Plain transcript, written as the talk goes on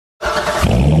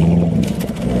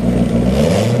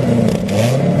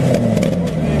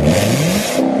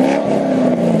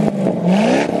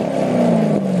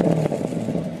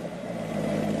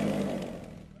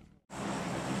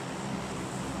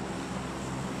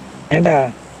ஏண்டா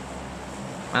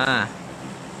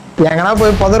எங்கனா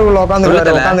போய் புதருக்குள்ள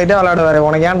உட்காந்துருவாரு, உட்காந்துக்கிட்டே விளையாடுவாரு.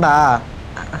 உனக்கு ஏன்டா?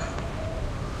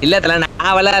 இல்ல தல,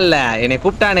 நான் விளையாடல, என்னை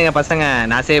கூப்பிட்டானுங்க பசங்க.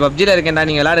 நான் சரி பப்ஜில இருக்கேன்டா,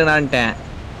 நீங்க விளையாடுங்கடான்ட்டேன்.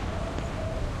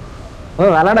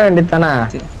 விளையாட வேண்டியது தானே.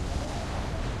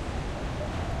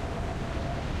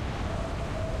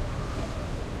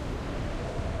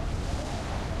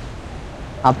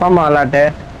 அப்பா அம்மா விளையாட்டு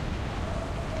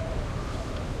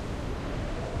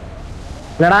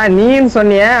இல்லடா நீன்னு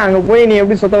சொன்னிய. அங்க போய் நீ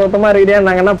எப்படி சுத்தமா இருக்கிறியா,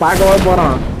 நாங்க என்ன பார்க்கவா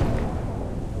போறோம்?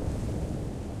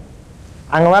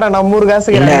 அங்க வர நம்ம ஊர்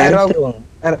காசுக்கு 2000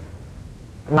 ரூபாய்,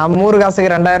 நம்ம ஊர் காசுக்கு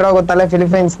 2000 ரூபாய் கொடுத்தாலே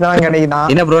பிலிப்பைன்ஸ் தான் கிடைக்குதான்.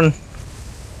 என்ன ப்ரோ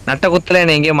நட்ட குத்துல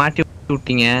என்ன எங்கேயோ மாட்டி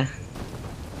விட்டீங்க?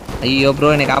 ஐயோ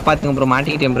ப்ரோ என்னை காப்பாத்துங்க ப்ரோ,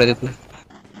 மாட்டிக்கிட்டேன் ப்ரோ. இதுக்கு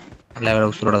நல்ல வேலை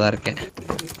உசுரோட தான் இருக்கேன்.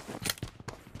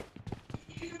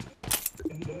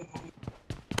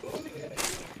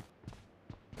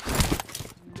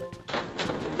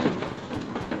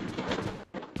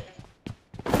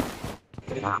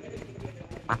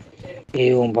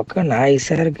 உன் பக்கம்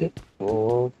நாய்ஸா இருக்கு. ஓ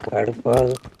கடுப்பா.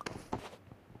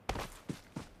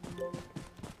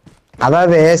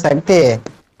 அதாவது சக்தி,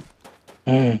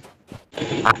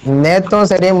 நேத்தும்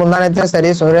சரி முந்தானத்தும்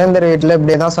சரி சுரேந்தர் வீட்டுல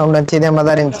இப்படிதான் சவுண்ட் வச்சு இதே மாதிரி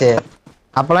தான் இருந்துச்சு.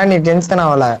 அப்பெல்லாம் நீ டென்ஷன்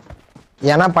ஆகல,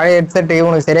 ஏன்னா பழைய ஹெட்செட்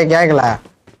உனக்கு சரியா கேட்கல.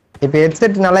 இப்ப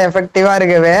ஹெட்செட் நல்லா எஃபெக்டிவா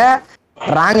இருக்கவே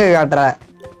ராங்கு காட்டுற.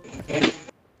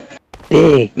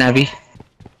 நவி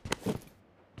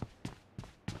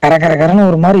கரகரன்னு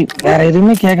ஒரு மாதிரி வேற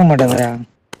எதுவுமே கேட்க மாட்டேங்குறா.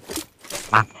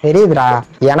 தெரியுதுடா,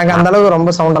 எனக்கு அந்த அளவுக்கு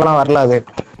ரொம்ப சவுண்ட் எல்லாம் வரல. அது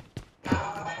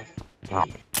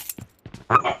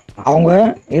அவங்க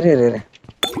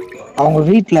அவங்க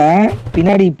வீட்டுல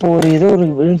பின்னாடி இப்போ ஒரு ஏதோ ஒரு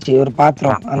விழுந்துச்சு, ஒரு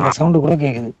பாத்திரம், அந்த சவுண்டு கூட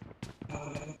கேக்குது.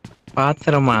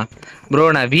 பாத்திரமா ப்ரோ?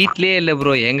 நான் வீட்லயே இல்ல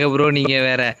ப்ரோ. எங்க ப்ரோ நீங்க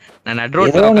வேற? நான்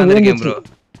நட்ரோட்ல உட்கார்ந்திருக்கேன் ப்ரோ.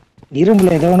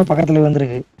 இரும்புல ஏதோ ஒண்ணு பக்கத்துல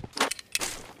வந்திருக்கு.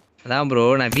 அதான் ப்ரோ,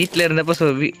 நான் வீட்ல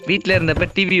இருந்தப்ப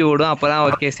டிவி ஓடும், அப்பதான்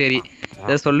ஓகே சரி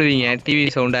ஏதோ சொல்லுவீங்க டிவி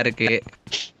சவுண்டா இருக்கு.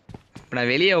 நான்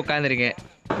வெளியே உட்காந்துருக்கேன்,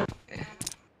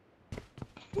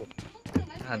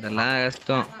 அதெல்லாம்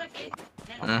கஷ்டம்.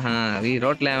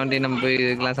 ரோட்ல வந்து நம்ம போய்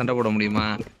இதுக்கெல்லாம் சண்டை போட முடியுமா?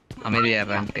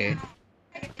 அமைதியாடுறான்ட்டு.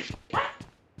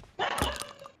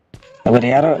 அவர்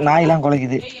யாரோ நாயெல்லாம்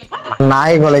குலைக்குது.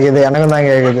 நாய் குலைக்குது, எனக்கும் தான்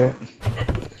கேக்குது.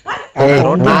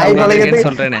 நாய் குலைக்கிறதுக்கு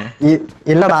சொல்றேனே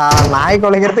இல்லடா, நாய்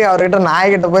குலைக்கிறதுக்கு அவர்கிட்ட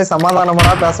நாய்கிட்ட போய்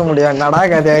சமாதானமா பேச முடியும். என்னடா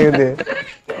கதையாகுது?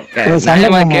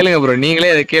 கேளுங்க ப்ரோ,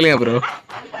 நீங்களே அதை கேளுங்க ப்ரோ.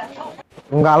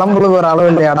 உங்க அலம்புளுக்கு ஒரு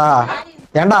அளவு இல்லையாடா?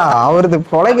 ஏண்டா அவருக்கு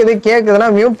குலைக்குது கேக்குதுன்னா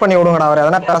மியூட் பண்ணி விடுங்கடா. அவர்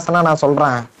எதனா பேசினா நான்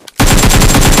சொல்றேன்.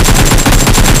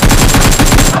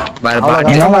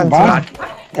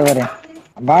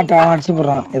 பாட்டை அடிச்சு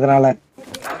போடுறான் இதனால.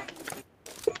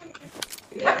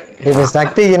 இப்ப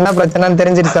சக்திக்கு என்ன பிரச்சனைன்னு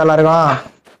தெரிஞ்சிருச்சு எல்லாருக்கும்.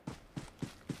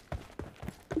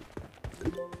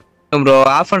 ப்ரோ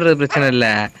ஆஃப் பண்றது பிரச்சனை இல்ல,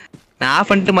 நான் ஆஃப்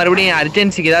பண்ணிட்டு மறுபடியும்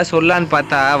அர்ஜென்சிக்கு ஏதாவது சொல்லலான்னு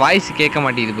பார்த்தா வாய்ஸ் கேட்க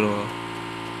மாட்டேங்குது ப்ரோ.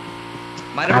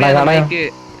 மறுபடியும் மைக்கு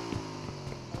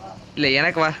இல்ல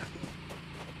எனக்கு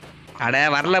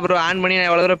வரல ப்ரோ. ஆன் பண்ணி நான்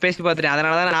எவ்வளவு தூரம் பேசி பார்த்துட்டேன்,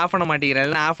 அதனாலதான் நான் ஆஃப் பண்ண மாட்டேங்கிறேன்.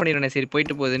 இல்லைன்னா ஆஃப் பண்ணிடுவேன், சரி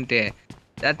போயிட்டு போகுதுன்ட்டு.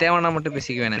 ஏதாவது தேவைன்னா மட்டும்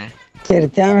பேசிக்குவேனே. சரி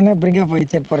தேவைன்னா பிரிங்கா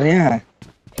போய் செக் போடுறியா?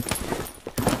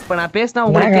 இப்ப நான் பேசினா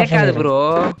உங்களுக்கு கேட்காது ப்ரோ.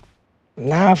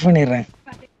 நான் ஆஃப் பண்ணிடுறேன்.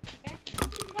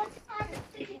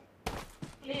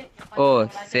 ஓ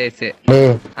சரி சரி.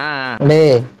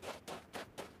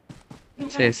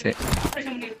 சரி சரி.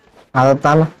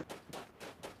 அதத்தான்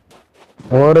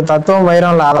ஒரு தத்துவம்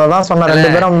பயிரும் இல்ல, அததான் சொன்ன. 2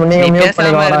 பேரும் நீங்க மியூட்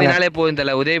பண்ணினாலே போதும்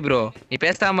தல உதய் ப்ரோ. நீ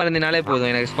பேசாம இருந்தனாலே போதும்,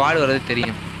 எனக்கு ஸ்குவாட் வரது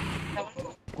தெரியும்.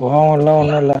 கோவம்லாம்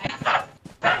ஒண்ணும் இல்ல.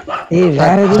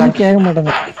 வேற எதுவும் கேட்க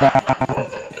மாட்டேங்க.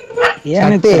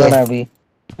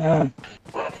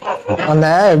 அந்த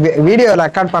வீடியோ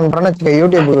ரெக்கார்ட் பண்றேன்னு வச்சுக்க,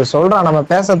 யூடியூப் சொல்றான் நம்ம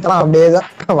பேசறதுலாம் அப்படியேதான்.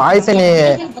 வாய்ஸ் நீ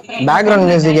பேக்ரவுண்ட்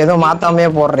மியூசிக் எதுவும் மாத்தாமையே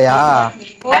போடுறியா?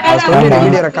 சொல்லிட்டு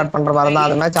வீடியோ ரெக்கார்ட் பண்ற மாதிரி தான்.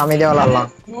 அது மேட்ச் அமைதியா விளையாடலாம்.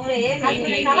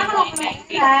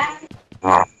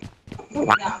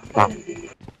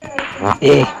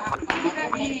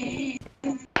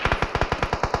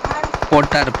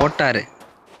 போட்டாரு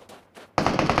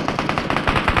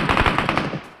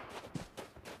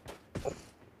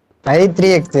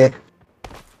 3x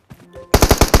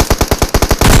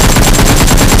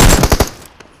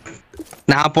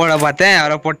நான் போட பார்த்தேன்,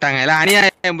 அவரை போட்டாங்க. எல்லாம்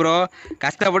அநியாயம் ப்ரோ.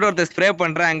 கஷ்டப்பட்டு ஒருத்தர் ஸ்ப்ரே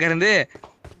பண்றேன் அங்க இருந்து.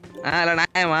 இல்ல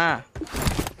நியாயமா?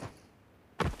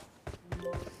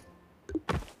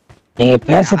 நீங்க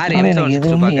பேசுறது எனக்கு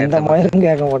எதுவுமே எந்த மாதிரியும்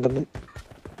கேட்க மாட்டேங்குது.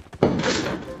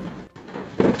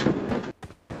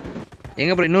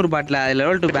 எங்க ப்ரோ இன்னொரு பாட்டில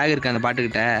லெவல் 2 பேக் இருக்கு அந்த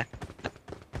பாட்டுக்கிட்ட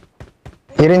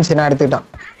இருந்துச்சு, நான் எடுத்துக்கிட்டேன்.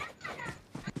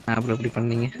 அப்புறம் எப்படி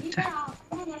பண்ணீங்க?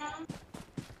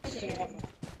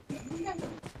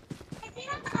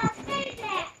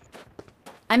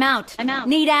 I'm out.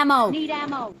 Need ammo.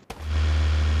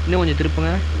 இன்னும் கொஞ்சம்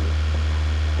திருப்புங்க.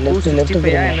 லெஃப்ட்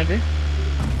 265 என்னது?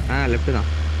 லெஃப்ட் தான்.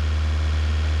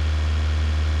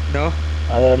 டோ.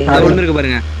 அது அடி. அது விழுந்திருக்கு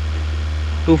பாருங்க.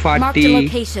 240. Mark the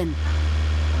location.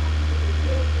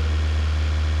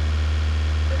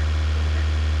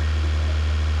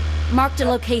 Mark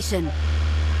the location.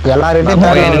 எல்லார்கிட்டயும்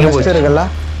தேர்ல வெஸ்ட் இருக்குல்ல?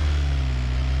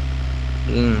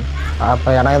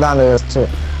 அப்ப எனக்கு தான் அந்த வெஸ்ட்.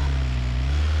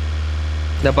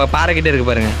 இந்த பாறை கிட்ட இருக்கு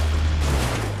பாருங்க.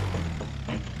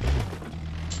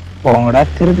 போங்கடா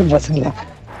கிறுக்கு பசங்களா.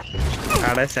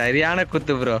 அட சரியான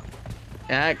குத்து ப்ரோ.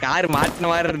 கார் மாட்டின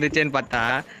மாதிரி இருந்துச்சேன்னு பார்த்தா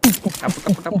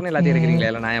டப்புன்னு எல்லாத்தையும் இருக்கிறீங்களா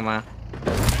எல்லாம் நியாயமா?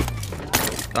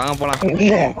 வாங்க போலாம்.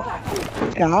 இல்ல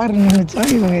கார் நினைச்சா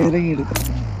இவங்க இறங்கி எடுக்க.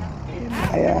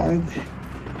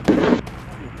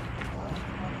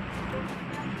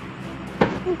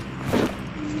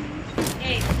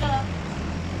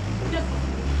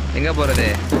 எங்க போறது?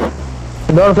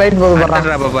 டோர் ஃளைட் போகுது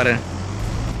பாரு. பாரு.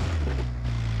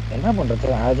 என்ன பண்றது?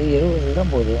 அது 70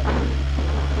 தான் போகுது.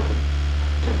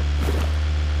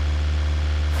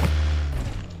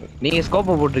 நீங்க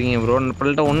ஸ்கோப்பை போட்டிருக்கீங்க ப்ரோ.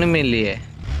 நம்மள்ட்ட ஒண்ணுமே இல்லையே.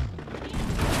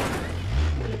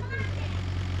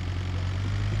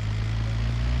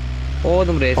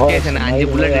 போதும் ப்ரோ. எஸ்கேஎஸ்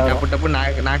 5 புல்லட் டப்பு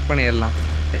நாக் பண்ணிடலாம்.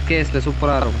 எஸ்கேஎஸ்ல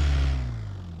சூப்பரா இருக்கும்.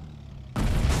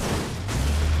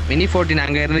 மினி 14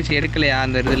 அங்க இருந்துச்சு எடுக்கலையா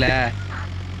அந்த இதுல?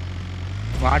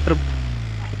 வாட்டர்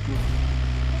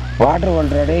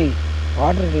வால்ட்ரா டேய்.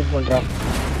 வாட்டர் ட்ரீட் பண்றா.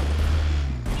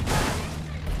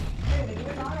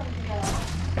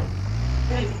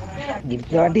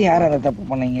 இந்த வாட்டி யார் அதை தப்பு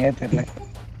பண்ணீங்க தெரியல.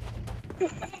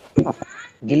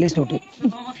 கில்லி சூட்டு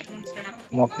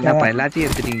மொக்கையாப்பா எல்லாத்தையும்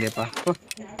எடுத்துட்டீங்களேப்பா.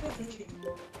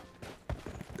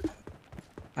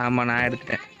 ஆமா நான்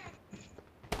எடுத்துட்டேன்.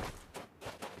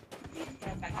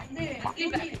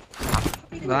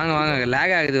 வாங்க வாங்க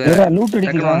லேக் ஆகுது வேற. லூட்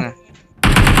அடிக்கறாங்க.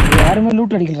 யாருமே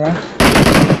லூட் அடிக்கறா.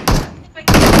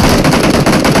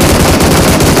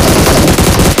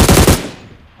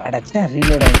 அடச்சா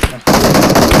ரீலோட் ஆயிடுச்சு.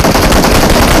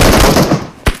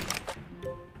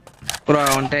 Bro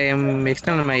one time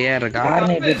external mayor இருக்கா?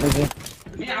 கார்னேட் இருக்கு.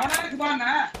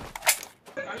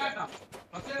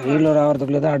 ரீலோட்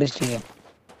ஆவறதுக்குள்ள தான் அடிச்சிட்டீங்க.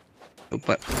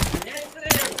 சூப்பர்.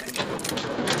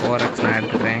 4x நான்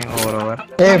எடுத்துறேன் ஓவர்.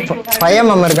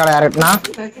 5mm இருக்காடா யாருக்குனா?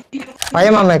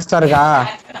 5mm எக்ஸ்ட்ரா இருக்கா?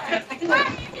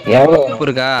 எவ்வளவு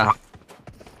இருக்கா?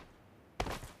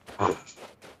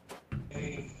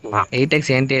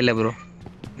 8x என்டே இல்ல ப்ரோ.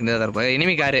 இந்த தரப்ப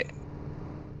எனிமி காரு.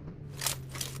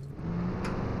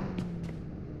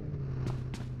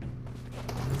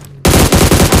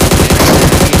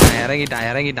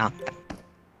 இறங்கிட்டான்.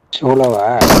 சோலோவா?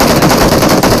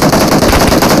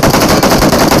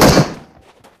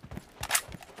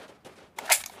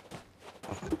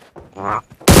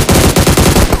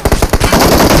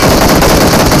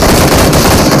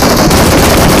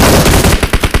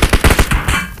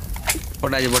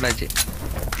 போட்டாச்சு.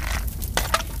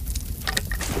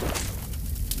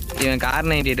 இவன் கார்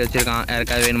 98 வச்சிருக்கான்.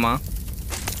 யாருக்காவது வேணுமா?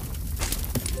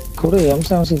 கூட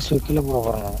M76 கீழ போட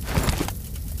போறாங்க.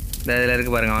 இதுல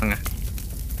இருக்கு பாருங்க வாங்க.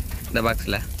 இந்த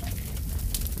பாக்ஸ்ல.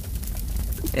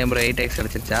 ஏன் ப்ரோ 8x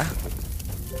அடிச்சிருச்சா?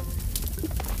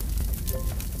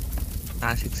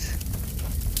 6.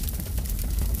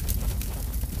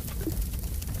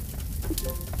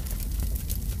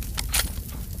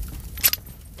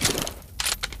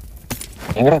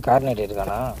 எங்கடா கார் 98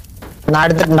 இருக்கானா? நான்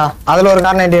எடுத்துட்டேன்டா. அதுல ஒரு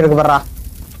கார் 98 இருக்கு பாறா.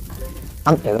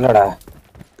 எதுலடா?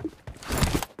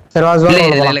 சரி வா ஜோன்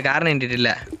இல்ல கார் 98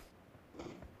 இல்ல.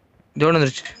 ஜோன்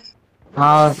வந்துருச்சு.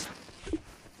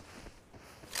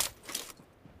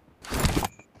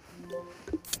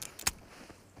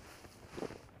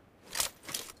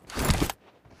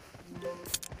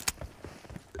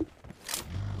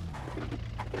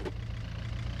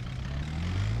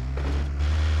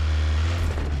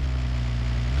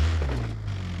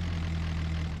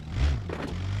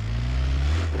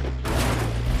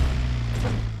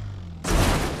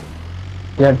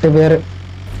 எட்டு பேரு.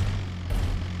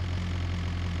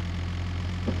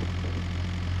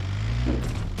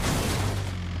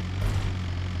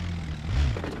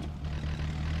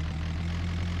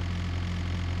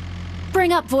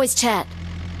 Bring up voice chat.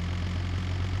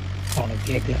 உனக்கு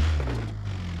கேட்கல.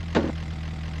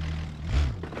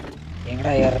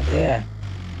 எங்கடா ஏறது?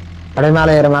 அப்படியே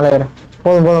மேலே ஏறு.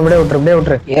 போதும் அப்படியே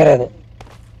விட்டுரு. ஏறாது.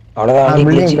 அவ்வளவுதான்.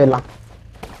 பில்டிங் போயிடலாம்.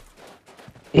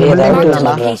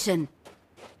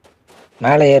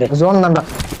 மேலே ஏறு. ஜோன் தான்டா.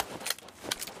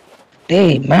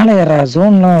 டேய் மேலே ஏறா.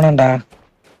 ஜோன்லாம் வேணாம்டா.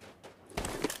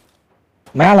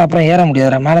 மேலே அப்புறம் ஏற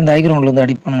முடியாதுடா. மேலே இந்த ஹை கிரவுண்ட்ல இருந்து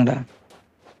அடிப்பானுங்கடா.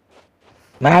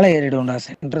 மேலே ஏறிடும்டா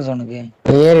சென்டர் ஜோனுக்கு.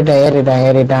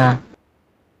 ஏறிட்டேன்.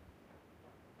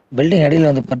 பில்டிங் அடியில்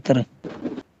வந்து பத்துரு.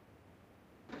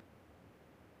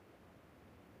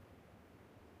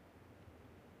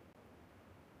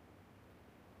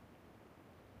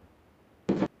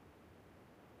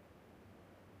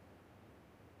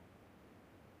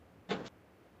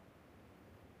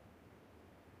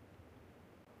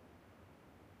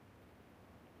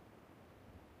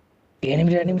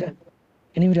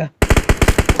 எனிமிடா.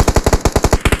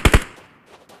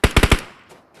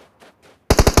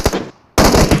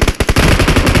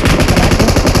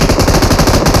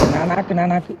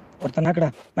 நான் நாக்கு ஒருத்தன் நாக்குடா.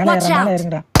 மேலே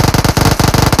ஏறுங்கடா.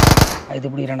 இது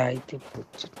பிடிக்கிறேன்டா.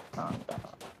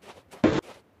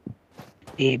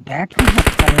 பேக்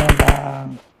பண்ணடா.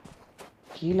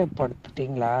 கீழே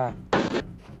படுத்துட்டீங்களா?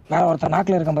 மேலே ஒருத்தன்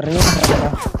நாக்கில் இருக்க பாரு.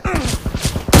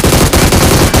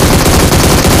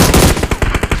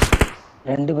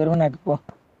 ரெண்டு பேருமே நாக்கு போ.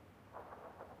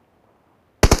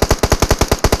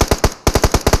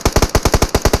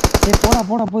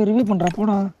 போடா போய் ரிவ்யூ பண்றா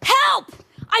போடா. Help!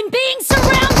 I'm being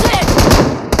surrounded.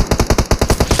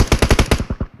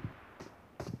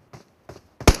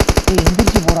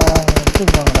 எந்திரிச்சு போடா.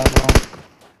 எடுத்துட்டு போங்கடா அப்புறம்.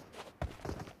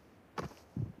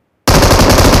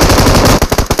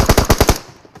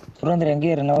 சுரேந்தர்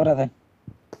எங்கேயே இரு, நவராத.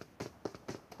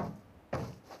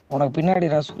 உனக்கு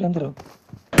பின்னாடிடா சுரேந்தர்.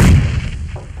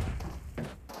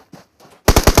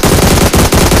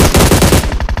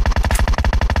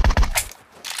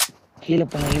 ஹீல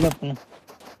பண்ணு.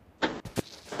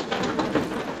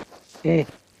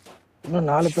 இன்னும்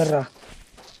 4 பேர்ரா.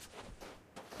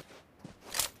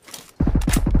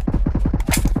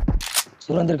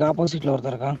 சுரேந்தருக்கு ஆப்போசிட்ல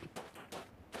ஒருத்தர் இருக்கான்.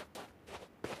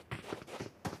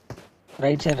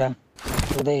 ரைட் சைடா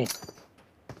உதய்.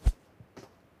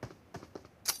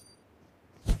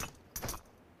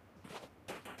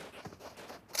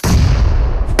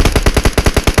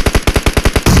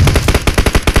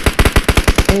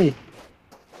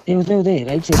 உதய்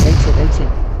ரைட்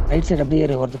சைடு அப்படியே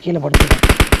ஏறு. ஒருத்தர் கீழே படுத்துட்டான்.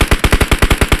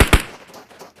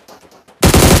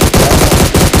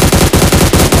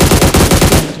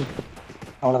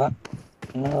 அவ்வளோதான்.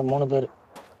 இன்னும் 3 பேர்.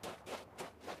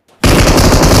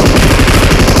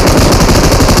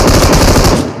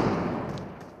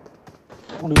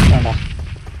 முடிச்சாண்டா.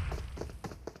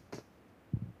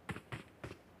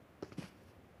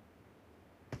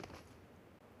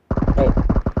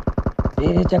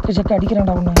 சக்கு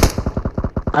அடிக்கிறான்டா ஒண்ணு.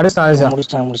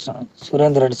 முடிச்சிட்டான்.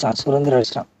 சுரேந்தர்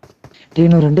அடிச்சான்.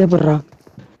 இன்னும் 2 பேர்ரா.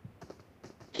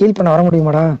 ஹீல் பண்ண வர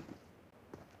முடியுமாடா?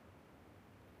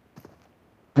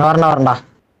 வரண்டா.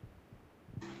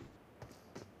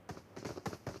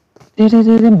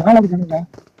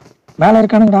 மேல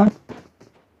இருக்கானுங்கடா.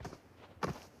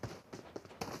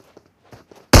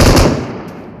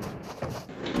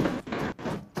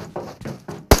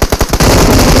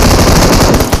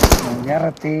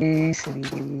 சரி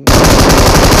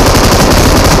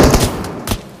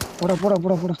போட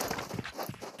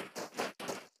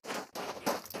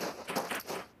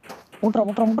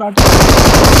மூட்ரா.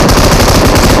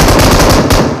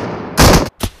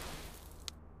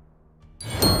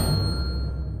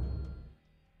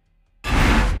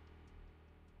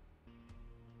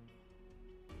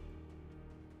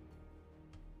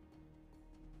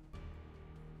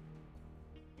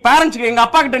 பேரண்ட்ஸ்க்கு எங்க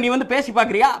அப்பா கிட்ட நீ வந்து பேசி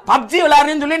பாக்குறியா? பப்ஜி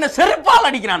விளையாடுறேன்னு சொல்லி என்ன செருப்பால்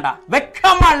அடிக்கிறான்டா.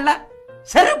 வெக்கமா இல்ல?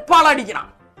 செருப்பால் அடிக்கிறான்.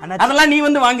 அதெல்லாம் நீ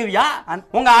வந்து வாங்குவியா?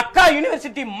 உங்க அக்கா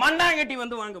யூனிவர்சிட்டி மண்ணாங்கட்டி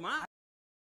வந்து வாங்குமா?